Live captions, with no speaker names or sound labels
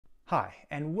Hi,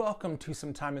 and welcome to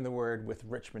Some Time in the Word with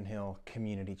Richmond Hill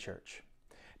Community Church.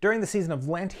 During the season of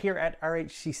Lent here at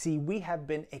RHCC, we have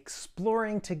been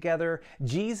exploring together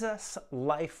Jesus'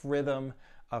 life rhythm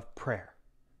of prayer.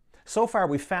 So far,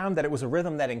 we found that it was a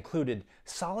rhythm that included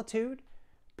solitude,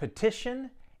 petition,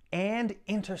 and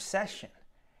intercession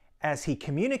as he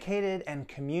communicated and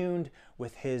communed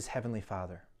with his Heavenly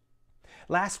Father.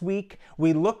 Last week,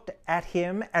 we looked at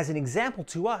him as an example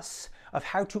to us of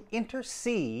how to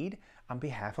intercede on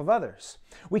behalf of others.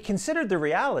 We considered the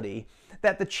reality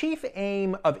that the chief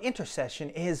aim of intercession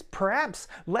is perhaps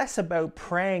less about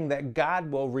praying that God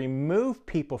will remove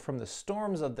people from the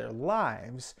storms of their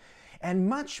lives, and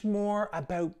much more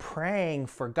about praying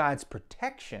for God's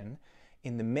protection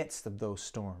in the midst of those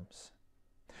storms.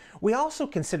 We also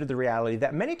considered the reality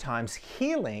that many times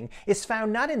healing is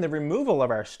found not in the removal of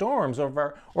our storms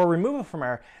or removal from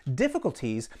our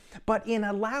difficulties, but in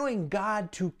allowing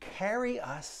God to carry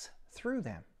us through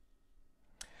them.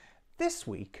 This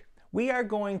week, we are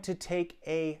going to take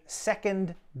a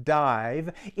second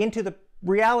dive into the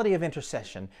reality of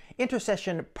intercession,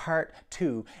 Intercession Part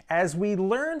 2, as we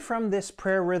learn from this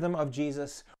prayer rhythm of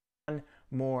Jesus one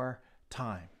more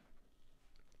time.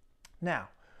 Now,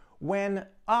 when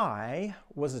I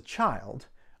was a child,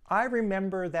 I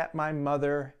remember that my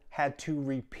mother had to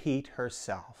repeat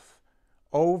herself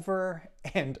over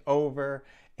and over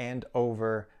and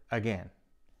over again.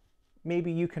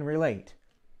 Maybe you can relate.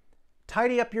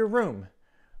 Tidy up your room.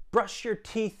 Brush your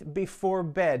teeth before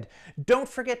bed. Don't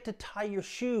forget to tie your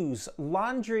shoes.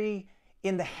 Laundry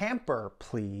in the hamper,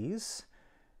 please.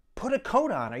 Put a coat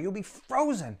on or you'll be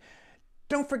frozen.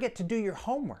 Don't forget to do your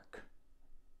homework.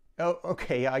 Oh,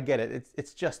 okay, I get it.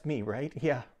 It's just me, right?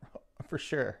 Yeah, for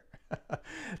sure.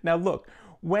 Now look,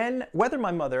 whether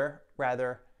my mother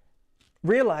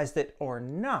realized it or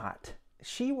not,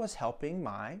 she was helping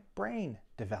my brain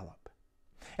develop.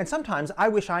 And sometimes I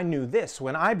wish I knew this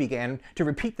when I began to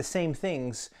repeat the same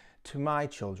things to my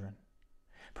children.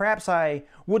 Perhaps I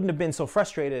wouldn't have been so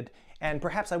frustrated, and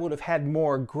perhaps I would have had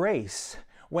more grace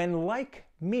when, like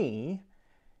me,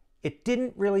 it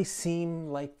didn't really seem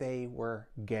like they were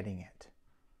getting it.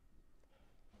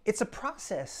 It's a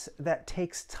process that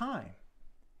takes time.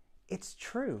 It's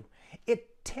true.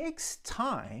 It takes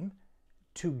time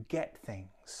to get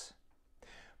things.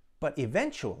 But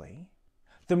eventually,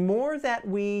 the more that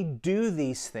we do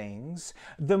these things,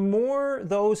 the more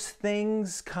those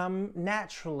things come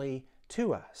naturally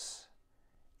to us.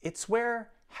 It's where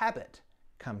habit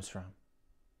comes from.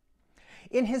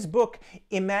 In his book,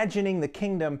 Imagining the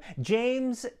Kingdom,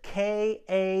 James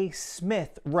K.A.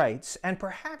 Smith writes, and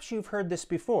perhaps you've heard this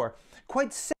before,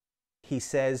 quite simply, he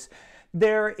says,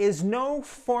 there is no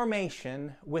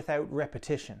formation without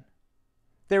repetition.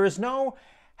 There is no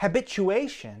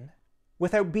habituation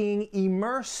without being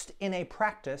immersed in a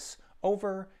practice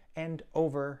over and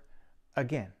over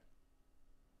again.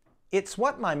 It's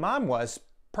what my mom was,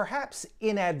 perhaps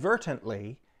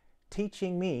inadvertently,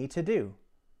 teaching me to do.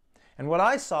 And what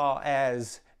I saw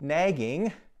as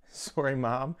nagging, sorry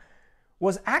mom,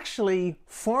 was actually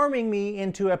forming me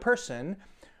into a person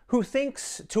who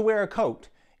thinks to wear a coat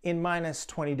in minus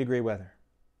 20-degree weather.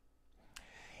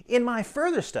 In my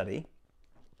further study,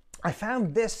 I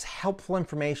found this helpful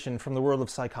information from the world of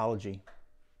psychology.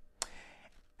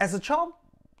 As a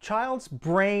child's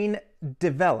brain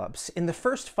develops, in the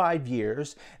first 5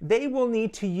 years, they will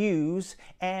need to use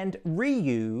and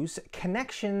reuse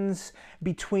connections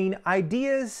between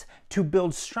ideas to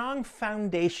build strong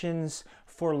foundations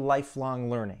for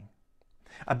lifelong learning.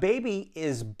 A baby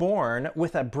is born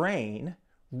with a brain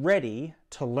ready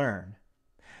to learn.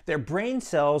 Their brain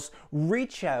cells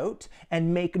reach out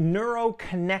and make neural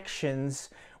connections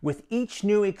with each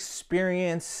new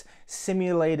experience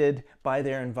simulated by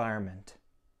their environment.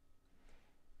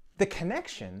 The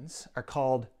connections are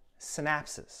called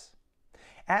synapses.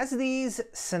 As these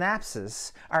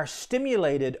synapses are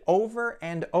stimulated over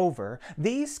and over,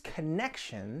 these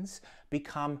connections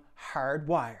become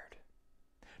hardwired.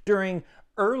 During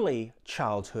early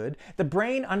childhood, the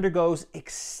brain undergoes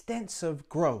extensive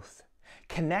growth.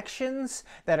 Connections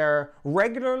that are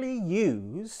regularly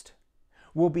used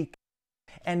will be,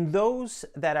 and those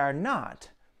that are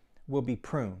not will be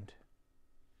pruned.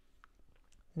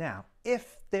 Now,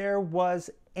 if there was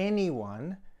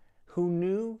anyone who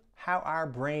knew how our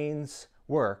brains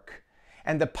work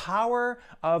and the power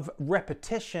of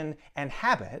repetition and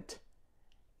habit,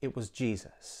 it was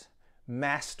Jesus,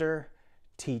 master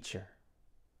teacher.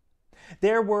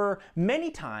 There were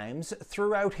many times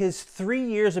throughout his 3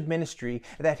 years of ministry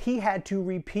that he had to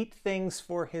repeat things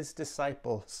for his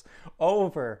disciples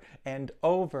over and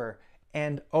over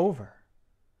and over.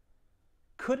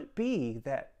 could it be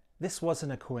that this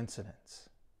wasn't a coincidence?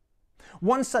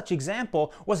 One such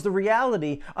example was the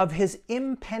reality of his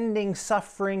impending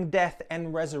suffering, death,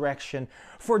 and resurrection.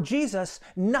 For Jesus,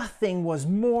 nothing was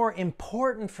more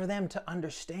important for them to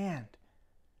understand.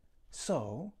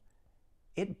 So,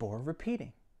 it bore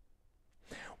repeating.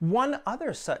 One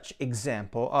other such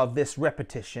example of this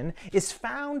repetition is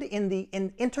found in the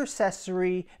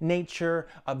intercessory nature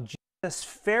of Jesus'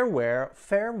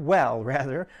 farewell,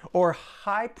 or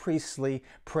high priestly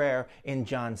prayer in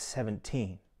John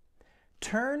 17.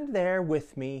 Turn there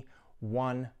with me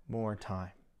one more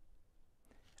time.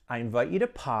 I invite you to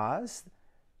pause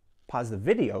the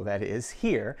video, that is,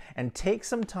 here, and take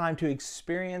some time to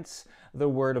experience the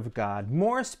Word of God.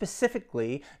 More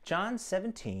specifically, John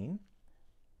 17,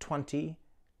 20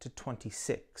 to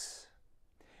 26.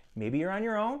 Maybe you're on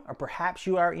your own, or perhaps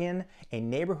you are in a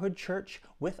neighborhood church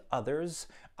with others.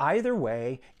 Either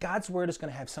way, God's Word is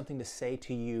going to have something to say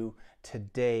to you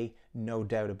today, no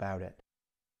doubt about it.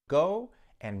 Go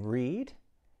and read,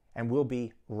 and we'll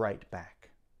be right back.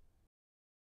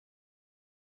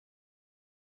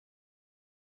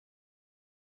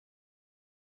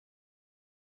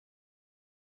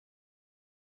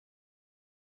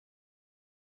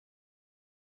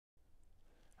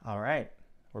 All right,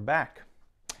 we're back.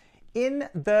 In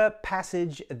the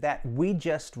passage that we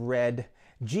just read,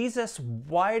 Jesus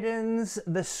widens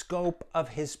the scope of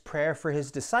his prayer for his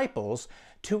disciples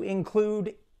to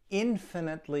include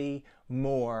infinitely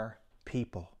more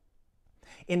people.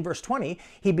 In verse 20,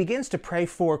 he begins to pray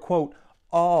for, quote,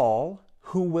 all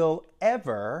who will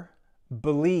ever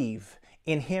believe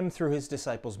in him through his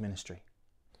disciples' ministry.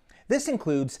 This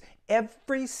includes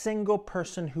every single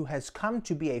person who has come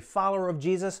to be a follower of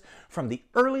Jesus from the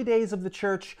early days of the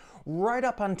church right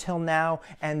up until now,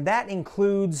 and that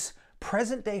includes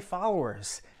present-day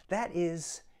followers. That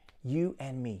is you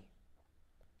and me.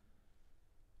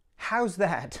 How's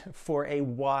that for a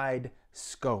wide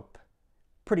scope?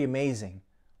 Pretty amazing,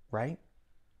 right?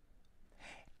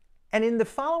 And in the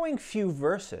following few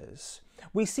verses,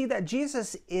 we see that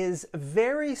Jesus is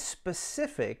very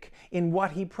specific in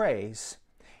what he prays,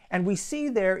 and we see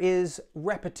there is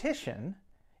repetition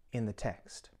in the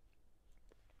text.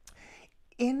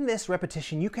 In this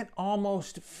repetition, you can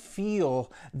almost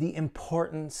feel the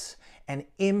importance and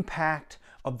impact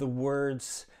of the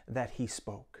words that he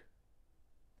spoke.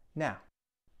 Now,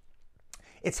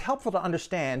 it's helpful to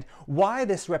understand why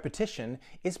this repetition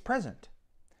is present.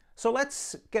 So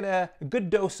let's get a good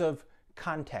dose of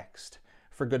context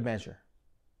for good measure.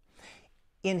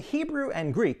 In Hebrew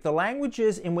and Greek, the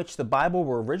languages in which the Bible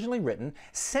were originally written,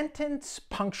 sentence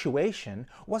punctuation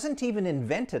wasn't even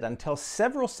invented until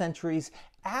several centuries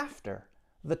after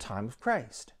the time of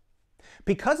Christ.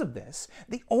 Because of this,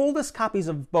 the oldest copies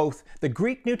of both the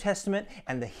Greek New Testament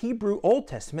and the Hebrew Old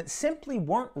Testament simply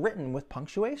weren't written with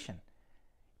punctuation.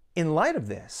 In light of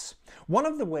this, one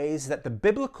of the ways that the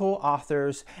biblical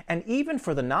authors, and even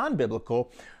for the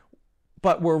non-biblical,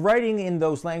 but were writing in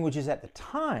those languages at the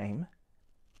time,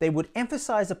 they would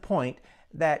emphasize a point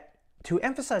they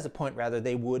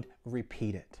would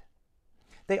repeat it.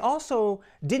 They also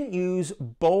didn't use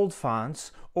bold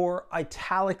fonts or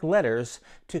italic letters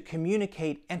to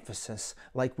communicate emphasis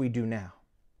like we do now.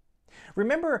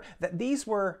 Remember that these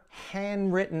were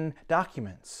handwritten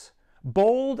documents.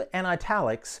 Bold and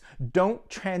italics don't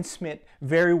transmit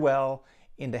very well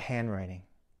into handwriting.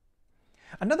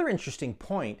 Another interesting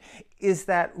point is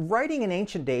that writing in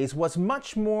ancient days was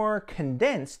much more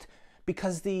condensed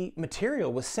because the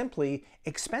material was simply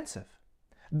expensive.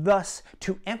 Thus,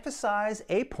 to emphasize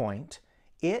a point,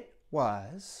 it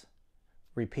was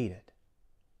repeated.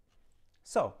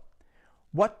 So,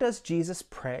 what does Jesus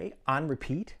pray on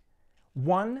repeat?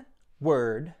 One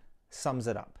word sums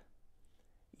it up: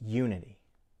 unity.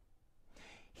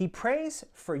 He prays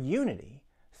for unity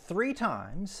 3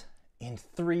 times in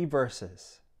 3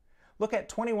 verses. Look at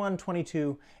 21,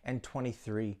 22, and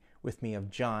 23 with me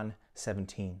of John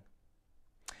 17.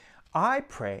 I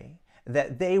pray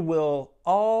that they will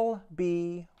all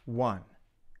be one,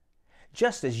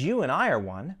 just as you and I are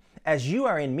one, as you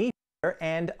are in me,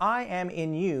 and I am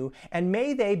in you, and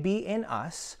may they be in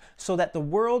us, so that the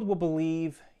world will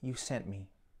believe you sent me.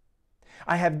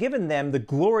 I have given them the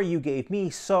glory you gave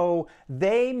me, so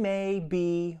they may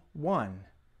be one,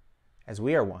 as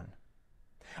we are one.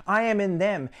 I am in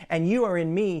them, and you are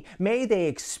in me. May they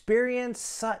experience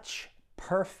such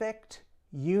perfect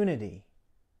unity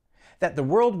that the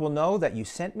world will know that you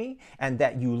sent me and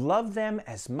that you love them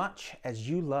as much as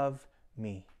you love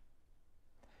me.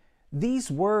 These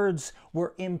words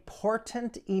were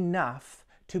important enough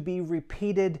to be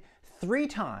repeated 3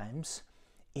 times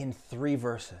in 3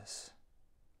 verses.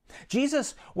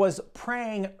 Jesus was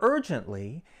praying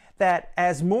urgently that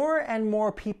as more and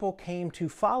more people came to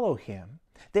follow him,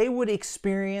 they would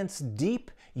experience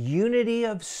deep unity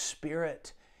of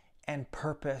spirit and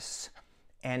purpose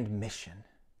and mission.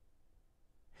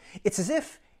 It's as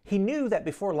if he knew that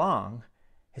before long,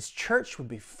 his church would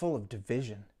be full of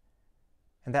division,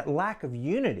 and that lack of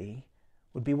unity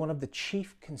would be one of the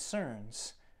chief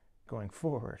concerns going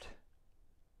forward.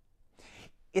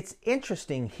 It's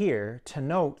interesting here to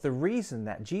note the reason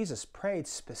that Jesus prayed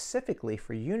specifically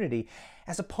for unity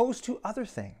as opposed to other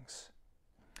things.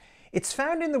 It's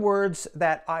found in the words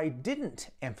that I didn't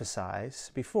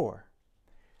emphasize before,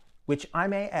 which I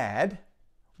may add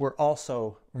were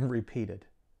also repeated.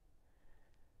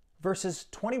 Verses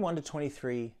 21 to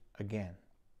 23 again.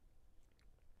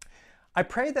 I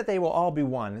pray that they will all be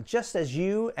one, just as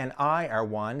you and I are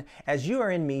one, as you are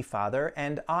in me, Father,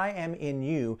 and I am in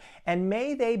you. And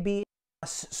may they be in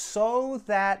us so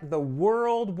that the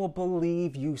world will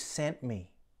believe you sent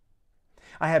me.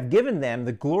 I have given them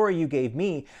the glory you gave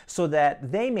me, so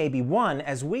that they may be one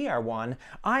as we are one.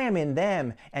 I am in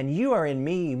them, and you are in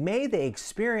me. May they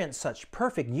experience such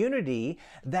perfect unity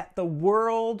that the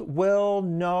world will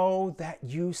know that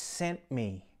you sent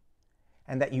me,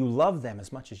 and that you love them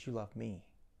as much as you love me.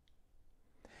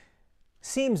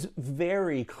 Seems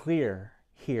very clear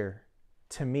here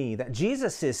to me that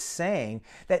Jesus is saying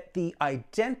that the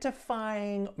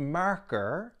identifying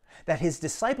marker that his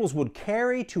disciples would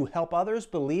carry to help others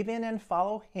believe in and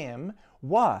follow him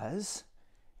was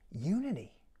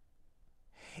unity.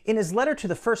 In his letter to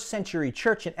the first century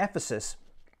church in Ephesus,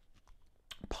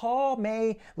 Paul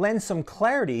may lend some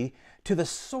clarity to the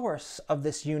source of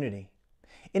this unity.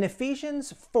 In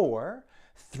Ephesians 4,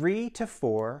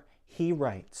 3-4, he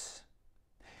writes,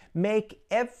 "Make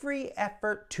every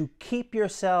effort to keep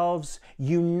yourselves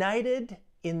united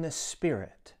in the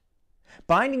Spirit,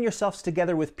 binding yourselves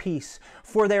together with peace,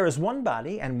 for there is one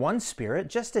body and one Spirit,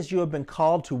 just as you have been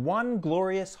called to one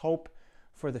glorious hope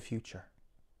for the future."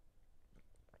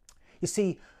 You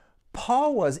see,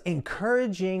 Paul was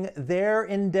encouraging their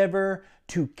endeavor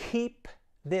to keep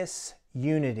this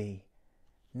unity,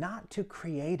 not to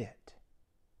create it.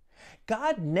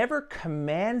 God never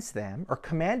commands them or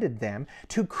commanded them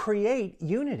to create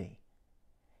unity.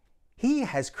 He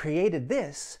has created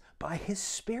this by his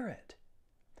Spirit.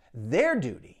 Their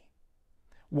duty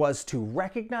was to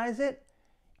recognize it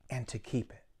and to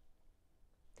keep it.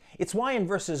 It's why in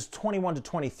verses 21 to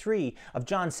 23 of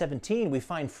John 17 we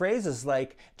find phrases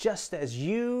like, "Just as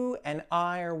you and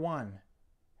I are one,"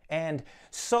 and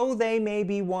 "so they may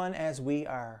be one as we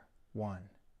are one."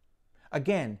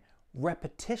 Again,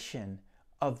 repetition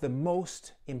of the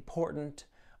most important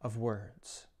of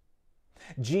words.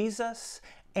 Jesus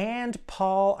and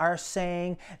Paul are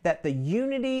saying that the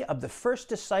unity of the first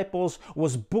disciples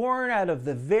was born out of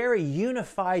the very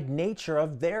unified nature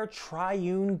of their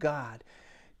triune God.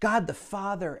 God the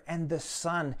Father and the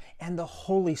Son and the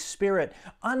Holy Spirit,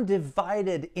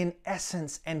 undivided in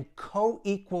essence and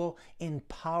co-equal in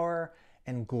power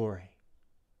and glory.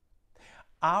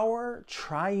 Our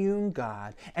triune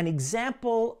God, an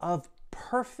example of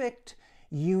perfect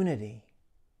unity,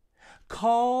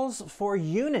 calls for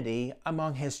unity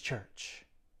among his church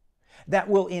that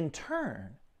will in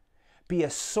turn be a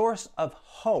source of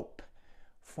hope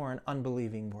for an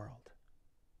unbelieving world.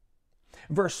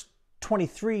 Verse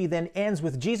 23 then ends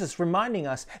with Jesus reminding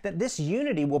us that this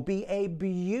unity will be a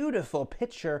beautiful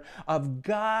picture of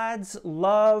God's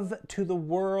love to the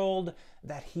world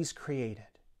that he's created.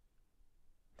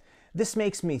 This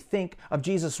makes me think of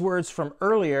Jesus' words from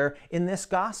earlier in this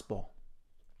gospel.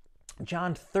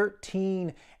 John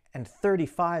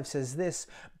 13:35 says this,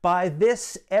 "By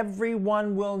this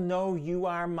everyone will know you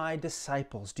are my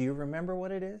disciples." Do you remember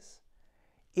what it is?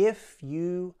 If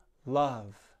you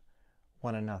love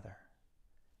one another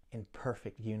in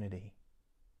perfect unity.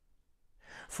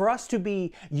 For us to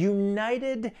be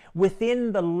united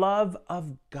within the love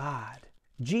of God,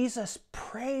 Jesus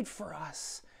prayed for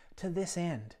us to this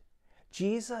end.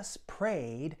 Jesus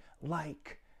prayed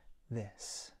like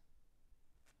this.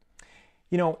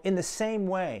 You know, in the same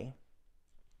way,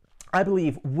 I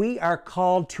believe we are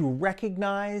called to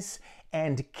recognize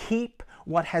and keep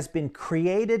what has been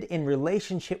created in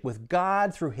relationship with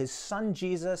God through his Son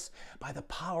Jesus by the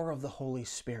power of the Holy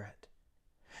Spirit.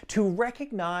 To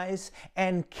recognize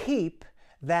and keep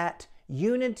that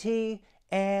unity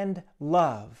and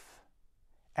love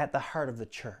at the heart of the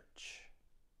church.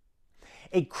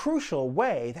 A crucial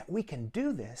way that we can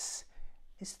do this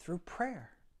is through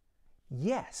prayer.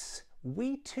 Yes,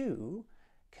 we too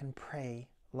can pray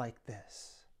like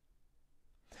this.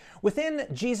 Within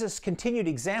Jesus' continued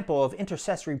example of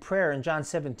intercessory prayer in John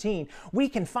 17, we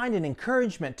can find an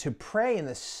encouragement to pray in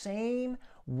the same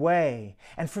way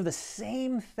and for the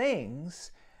same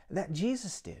things that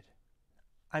Jesus did.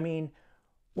 I mean,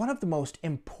 one of the most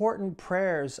important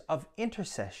prayers of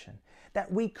intercession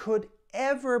that we could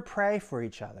ever pray for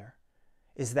each other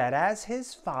is that as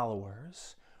His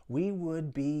followers, we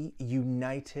would be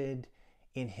united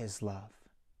in His love.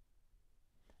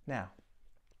 Now,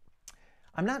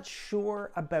 I'm not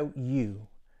sure about you,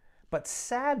 but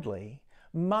sadly,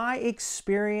 my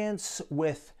experience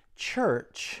with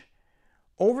church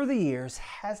over the years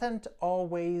hasn't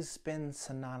always been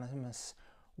synonymous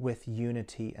with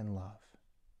unity and love.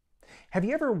 Have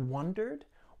you ever wondered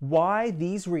why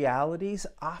these realities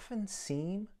often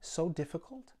seem so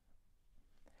difficult?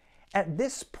 At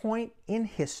this point in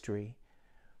history,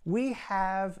 we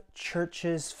have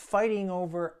churches fighting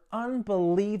over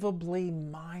unbelievably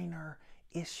minor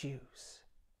issues,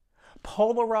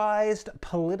 polarized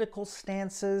political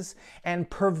stances, and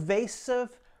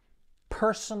pervasive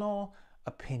personal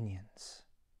opinions.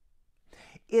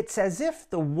 It's as if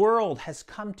the world has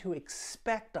come to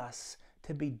expect us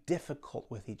to be difficult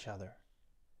with each other.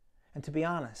 And to be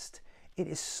honest, it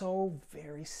is so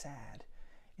very sad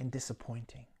and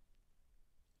disappointing.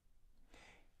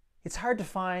 It's hard to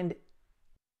find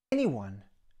anyone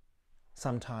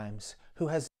sometimes who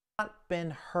has not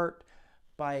been hurt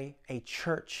by a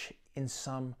church in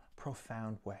some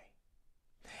profound way.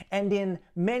 And in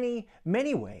many,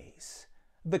 many ways,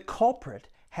 the culprit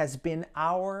has been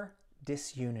our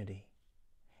disunity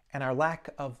and our lack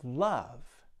of love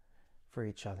for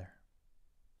each other.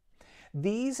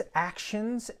 These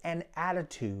actions and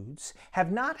attitudes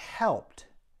have not helped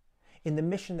in the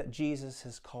mission that Jesus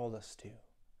has called us to,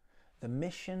 the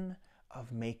mission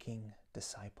of making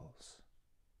disciples.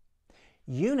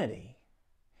 Unity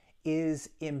is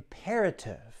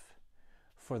imperative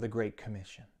for the Great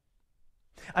Commission.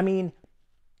 I mean,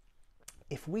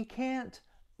 if we can't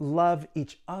love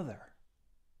each other,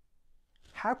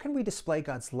 how can we display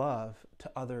God's love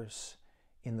to others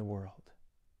in the world?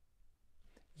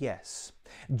 Yes,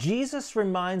 Jesus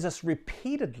reminds us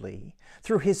repeatedly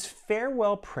through His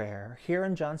farewell prayer here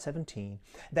in John 17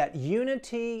 that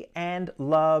unity and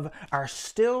love are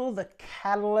still the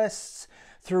catalysts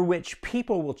through which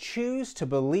people will choose to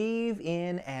believe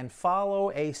in and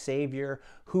follow a Savior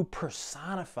who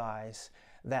personifies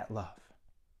that love.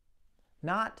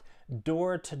 Not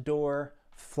door-to-door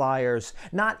flyers,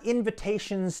 not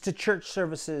invitations to church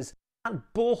services,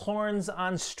 not bullhorns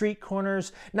on street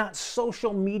corners, not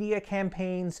social media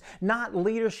campaigns, not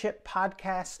leadership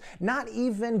podcasts, not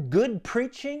even good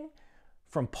preaching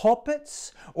from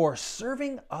pulpits or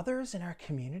serving others in our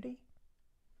community.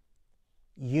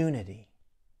 Unity.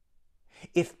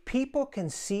 If people can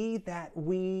see that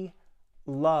we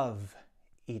love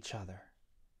each other,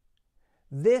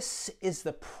 this is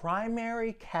the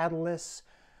primary catalyst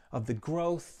of the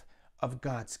growth of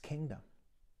God's kingdom.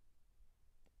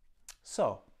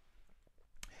 So,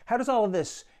 how does all of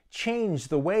this change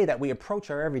the way that we approach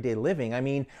our everyday living? I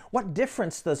mean, what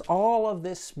difference does all of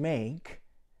this make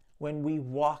when we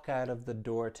walk out of the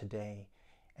door today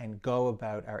and go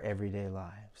about our everyday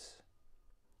lives?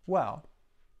 Well,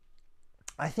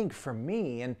 I think for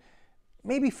me, and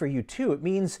maybe for you too, it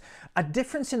means a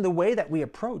difference in the way that we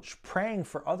approach praying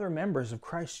for other members of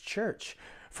Christ's church,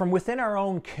 from within our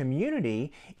own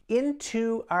community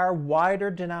into our wider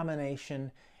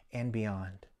denomination and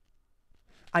beyond.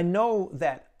 I know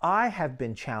that I have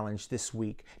been challenged this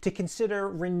week to consider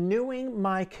renewing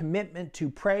my commitment to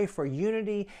pray for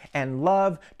unity and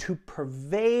love to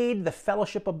pervade the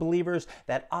fellowship of believers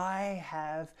that I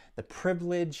have the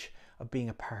privilege of being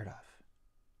a part of.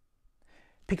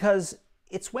 Because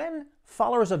it's when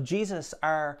followers of Jesus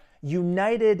are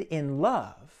united in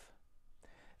love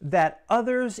that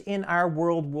others in our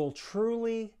world will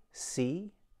truly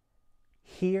see,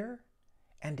 hear,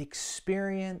 and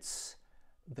experience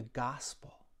the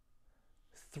gospel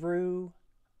through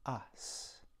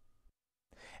us.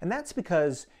 And that's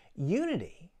because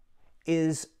unity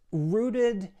is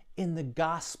rooted in the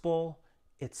gospel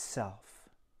itself.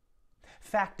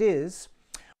 Fact is,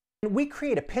 when we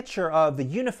create a picture of the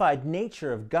unified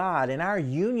nature of God and our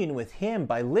union with Him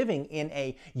by living in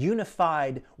a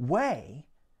unified way,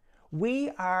 we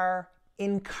are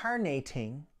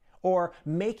incarnating or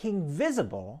making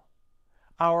visible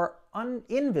our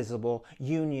invisible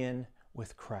union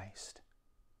with Christ.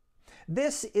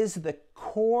 This is the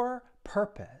core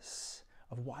purpose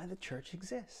of why the church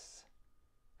exists.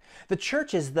 The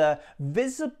church is the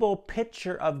visible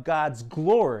picture of God's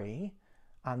glory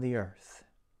on the earth.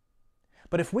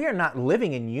 But if we are not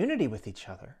living in unity with each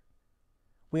other,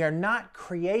 we are not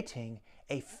creating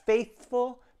a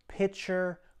faithful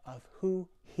picture of who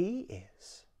He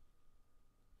is.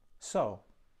 So,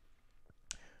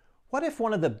 what if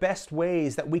one of the best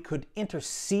ways that we could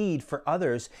intercede for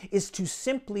others is to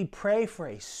simply pray for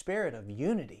a spirit of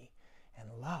unity and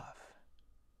love?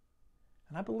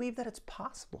 And I believe that it's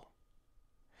possible.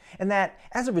 And that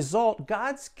as a result,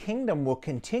 God's kingdom will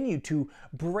continue to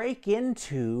break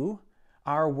into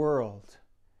our world.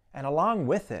 And along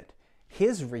with it,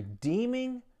 His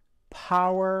redeeming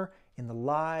power in the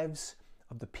lives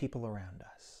of the people around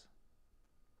us.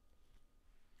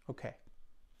 Okay.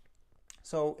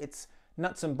 So it's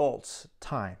nuts and bolts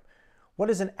time. What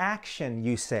is an action,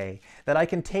 you say, that I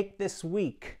can take this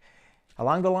week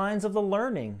along the lines of the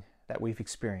learning that we've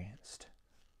experienced?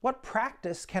 What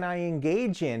practice can I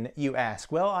engage in, you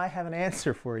ask? Well, I have an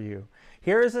answer for you.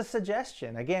 Here is a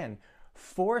suggestion. Again,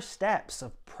 4 steps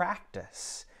of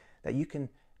practice that you can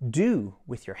do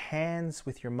with your hands,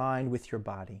 with your mind, with your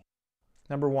body.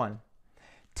 Number 1,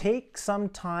 take some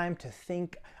time to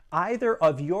think either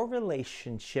of your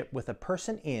relationship with a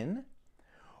person in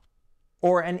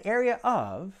or an area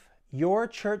of your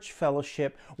church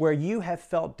fellowship where you have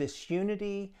felt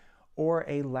disunity or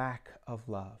a lack of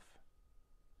love.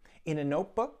 In a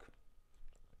notebook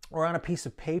or on a piece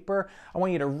of paper, I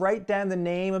want you to write down the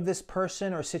name of this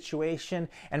person or situation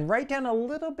and write down a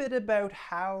little bit about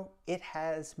how it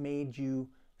has made you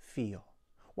feel.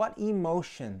 What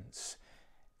emotions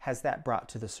has that brought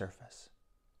to the surface?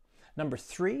 Number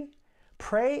 3,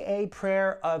 pray a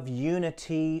prayer of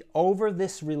unity over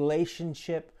this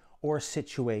relationship or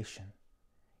situation.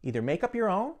 Either make up your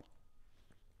own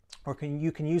or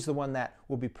you can use the one that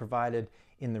will be provided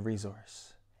in the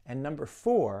resource. And number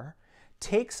 4,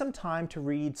 take some time to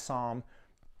read Psalm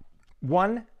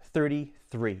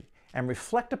 133 and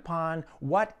reflect upon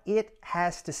what it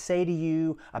has to say to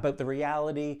you about the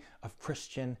reality of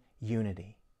Christian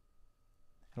unity.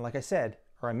 And like I said,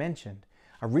 or I mentioned,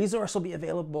 a resource will be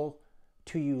available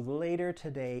to you later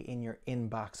today in your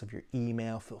inbox of your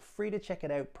email. Feel free to check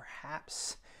it out.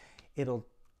 Perhaps it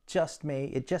just may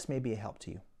be a help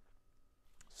to you.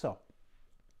 So,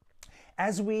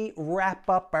 as we wrap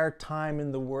up our time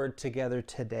in the Word together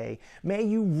today, may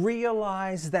you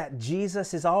realize that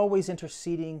Jesus is always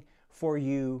interceding for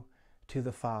you to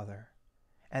the Father,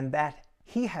 and that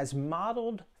He has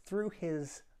modeled through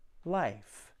His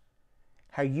life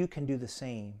how you can do the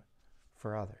same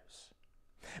for others.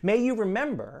 May you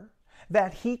remember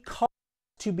that He called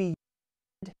us to be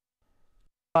united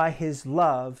by His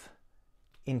love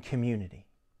in community.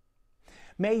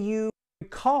 May you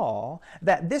recall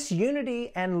that this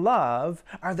unity and love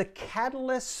are the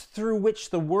catalysts through which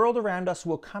the world around us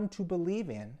will come to believe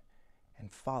in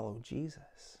and follow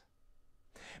Jesus.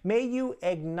 May you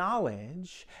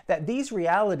acknowledge that these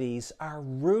realities are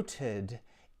rooted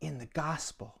in the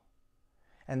gospel,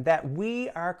 and that we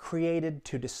are created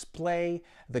to display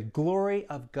the glory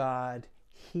of God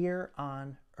here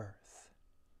on earth.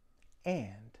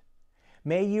 And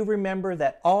may you remember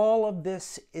that all of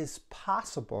this is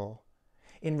possible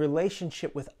in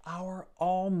relationship with our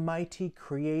Almighty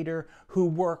Creator who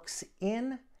works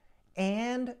in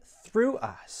and through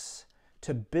us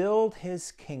to build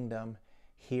His kingdom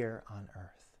here on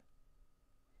earth.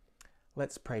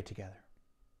 Let's pray together.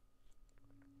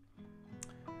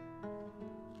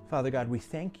 Father God, we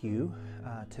thank you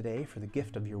today for the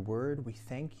gift of your word. We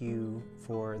thank you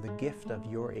for the gift of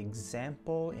your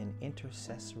example in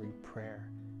intercessory prayer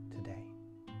today.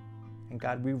 And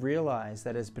God, we realize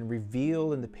that it has been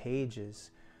revealed in the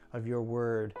pages of your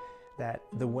word that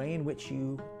the way in which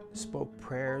you spoke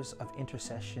prayers of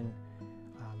intercession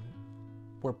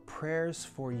were prayers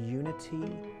for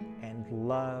unity and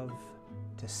love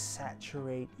to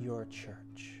saturate your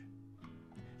church.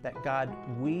 That God,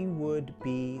 we would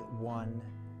be one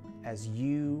as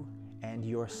you and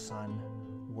your Son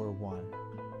were one.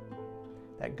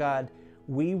 That God,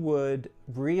 we would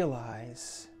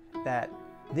realize that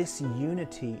this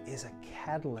unity is a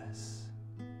catalyst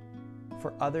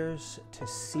for others to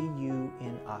see you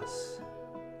in us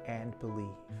and believe.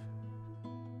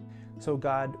 So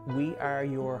God, we are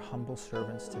your humble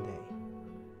servants today.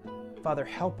 Father,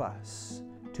 help us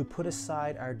to put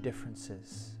aside our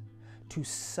differences, to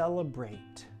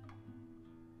celebrate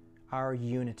our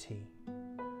unity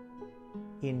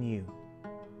in you,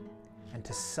 and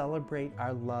to celebrate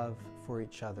our love for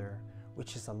each other,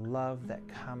 which is a love that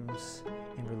comes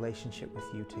in relationship with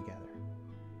you together.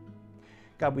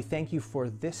 God, we thank you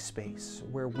for this space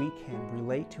where we can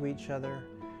relate to each other,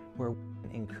 where we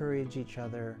can encourage each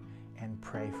other and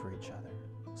pray for each other.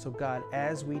 So God,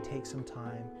 as we take some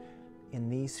time in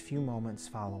these few moments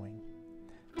following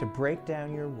to break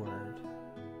down your word,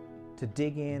 to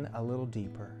dig in a little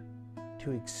deeper,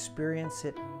 to experience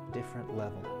it at a different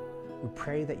level. We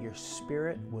pray that your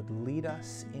Spirit would lead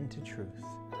us into truth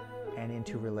and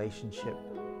into relationship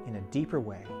in a deeper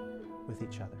way with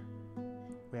each other.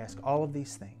 We ask all of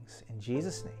these things in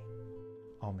Jesus' name.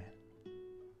 Amen.